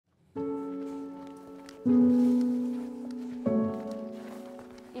In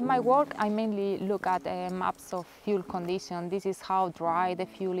my work, I mainly look at maps of fuel condition. This is how dry the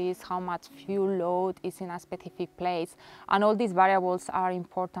fuel is, how much fuel load is in a specific place. And all these variables are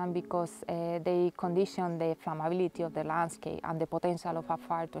important because they condition the flammability of the landscape and the potential of a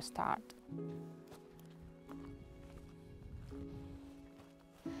fire to start.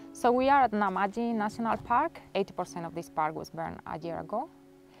 So we are at Namadgi National Park. 80% of this park was burned a year ago.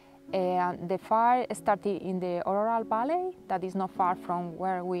 And the fire started in the Auroral Valley, that is not far from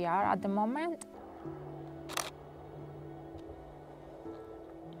where we are at the moment.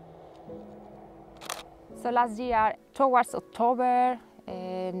 So last year, towards October,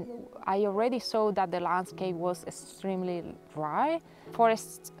 I already saw that the landscape was extremely dry.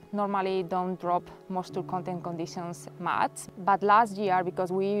 Forests normally don't drop moisture content conditions much, but last year,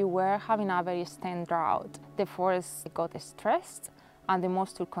 because we were having a very extended drought, the forest got stressed. And the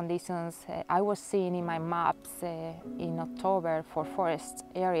moisture conditions I was seeing in my maps in October for forest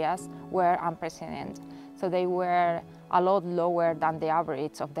areas were unprecedented. So they were a lot lower than the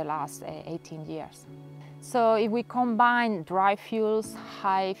average of the last 18 years. So if we combine dry fuels,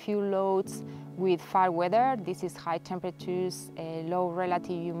 high fuel loads with fire weather, this is high temperatures, low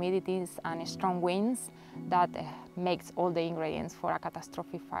relative humidities and strong winds, that makes all the ingredients for a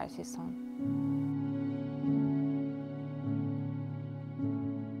catastrophic fire season.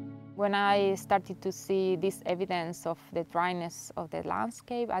 When I started to see this evidence of the dryness of the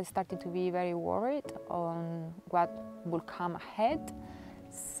landscape, I started to be very worried on what would come ahead.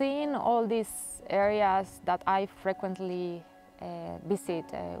 Seeing all these areas that I frequently visit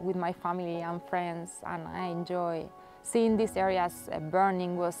with my family and friends, and I enjoy, seeing these areas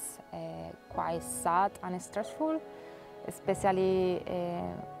burning was quite sad and stressful, especially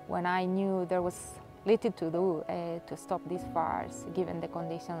when I knew there was little to do to stop these fires, given the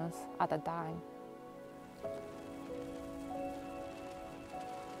conditions at the time.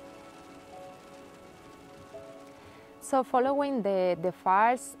 So following the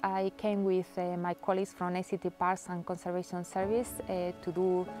fires, I came with my colleagues from ACT Parks and Conservation Service to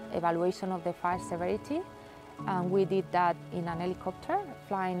do evaluation of the fire severity. And we did that in an helicopter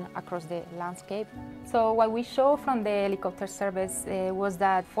flying across the landscape. So what we saw from the helicopter service was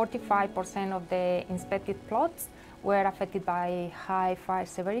that 45% of the inspected plots were affected by high fire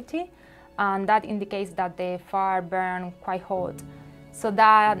severity, and that indicates that the fire burned quite hot. So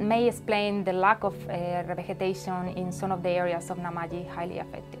that may explain the lack of revegetation in some of the areas of Namadgi highly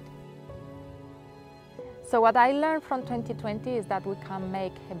affected. So what I learned from 2020 is that we can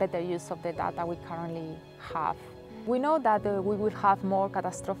make a better use of the data we currently have. We know that we will have more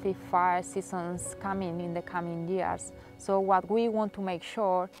catastrophic fire seasons coming in the coming years. So what we want to make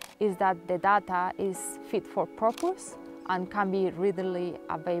sure is that the data is fit for purpose and can be readily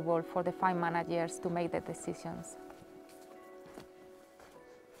available for the fire managers to make the decisions.